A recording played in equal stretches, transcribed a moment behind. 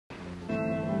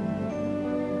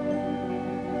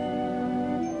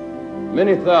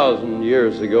Many thousand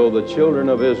years ago, the children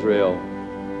of Israel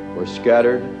were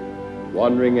scattered,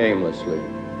 wandering aimlessly.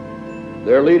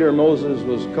 Their leader, Moses,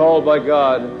 was called by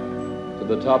God to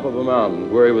the top of a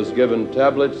mountain where he was given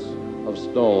tablets of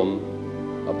stone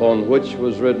upon which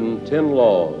was written 10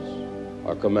 laws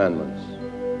or commandments.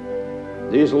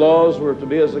 These laws were to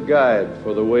be as a guide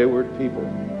for the wayward people,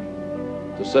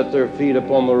 to set their feet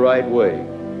upon the right way,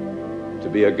 to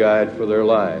be a guide for their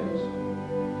lives,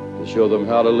 to show them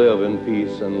how to live in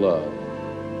peace and love.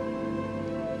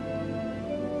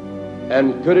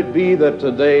 And could it be that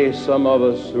today some of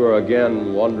us who are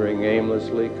again wandering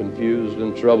aimlessly, confused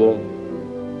and troubled,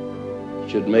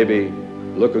 should maybe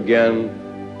look again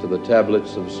to the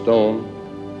tablets of stone?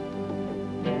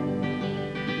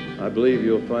 I believe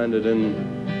you'll find it in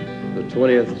the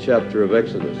 20th chapter of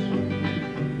Exodus.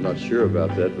 I'm not sure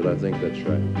about that, but I think that's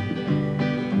right.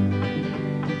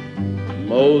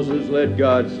 Moses led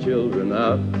God's children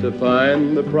out to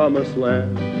find the promised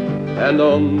land, and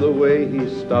on the way he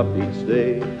stopped each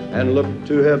day and looked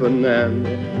to heaven and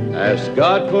asked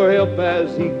God for help,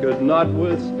 as he could not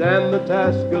withstand the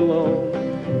task alone.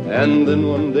 And then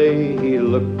one day he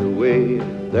looked away,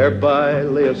 thereby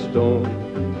lay a stone.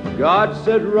 God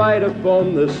said, "Write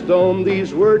upon the stone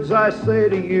these words I say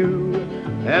to you,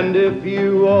 and if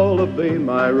you all obey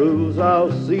my rules,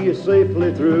 I'll see you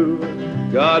safely through."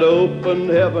 God opened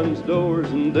heaven's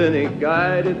doors, and then he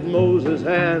guided Moses'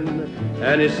 hand,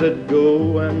 and he said,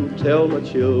 "Go and tell my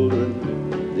children,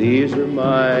 these are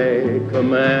my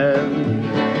commands.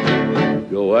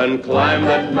 Go and climb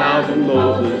that mountain,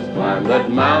 Moses, climb that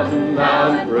mountain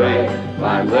now and pray.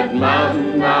 Climb that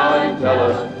mountain now and tell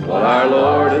us what our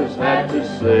Lord has had to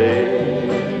say.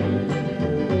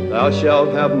 Thou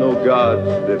shalt have no gods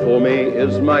before me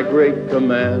is my great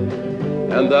command,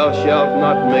 and thou shalt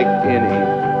not make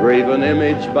any graven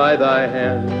image by thy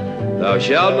hand. Thou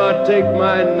shalt not take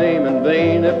my name in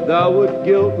vain if thou would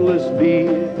guiltless be.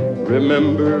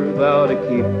 Remember thou to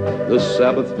keep the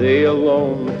Sabbath day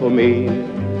alone for me.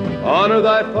 Honor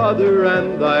thy father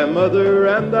and thy mother,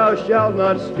 and thou shalt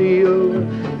not steal.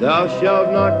 Thou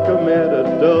shalt not commit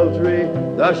adultery,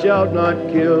 thou shalt not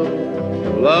kill.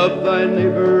 Love thy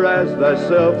neighbor as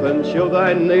thyself, and show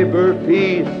thy neighbor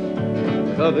peace.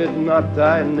 Covet not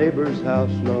thy neighbor's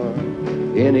house, nor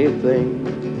anything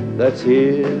that's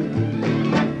his.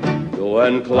 Go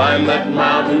and climb that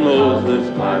mountain,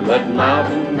 Moses, climb that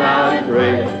mountain now and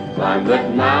pray. Climb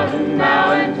that mountain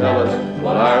now and tell us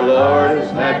what our Lord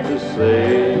has had to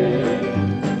say.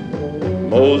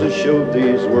 Moses showed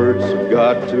these words of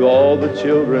God to all the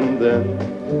children then.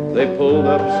 They pulled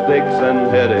up stakes and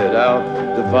headed out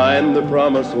to find the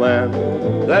promised land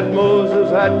that Moses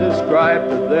had described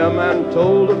to them and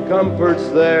told of comforts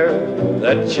there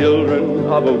that children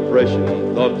of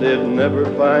oppression thought they'd never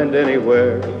find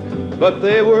anywhere. But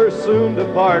they were soon to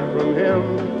part from him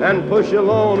and push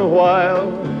alone a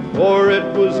while, for it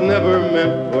was never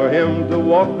meant for him to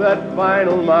walk that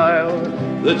final mile.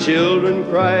 The children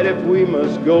cried, "If we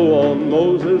must go on,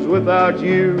 Moses, without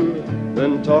you,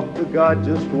 then talk to God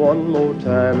just one more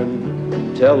time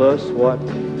and tell us what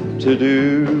to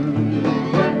do."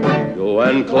 Go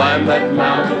and climb that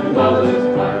mountain, Moses,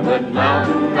 climb that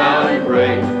mountain now and pray.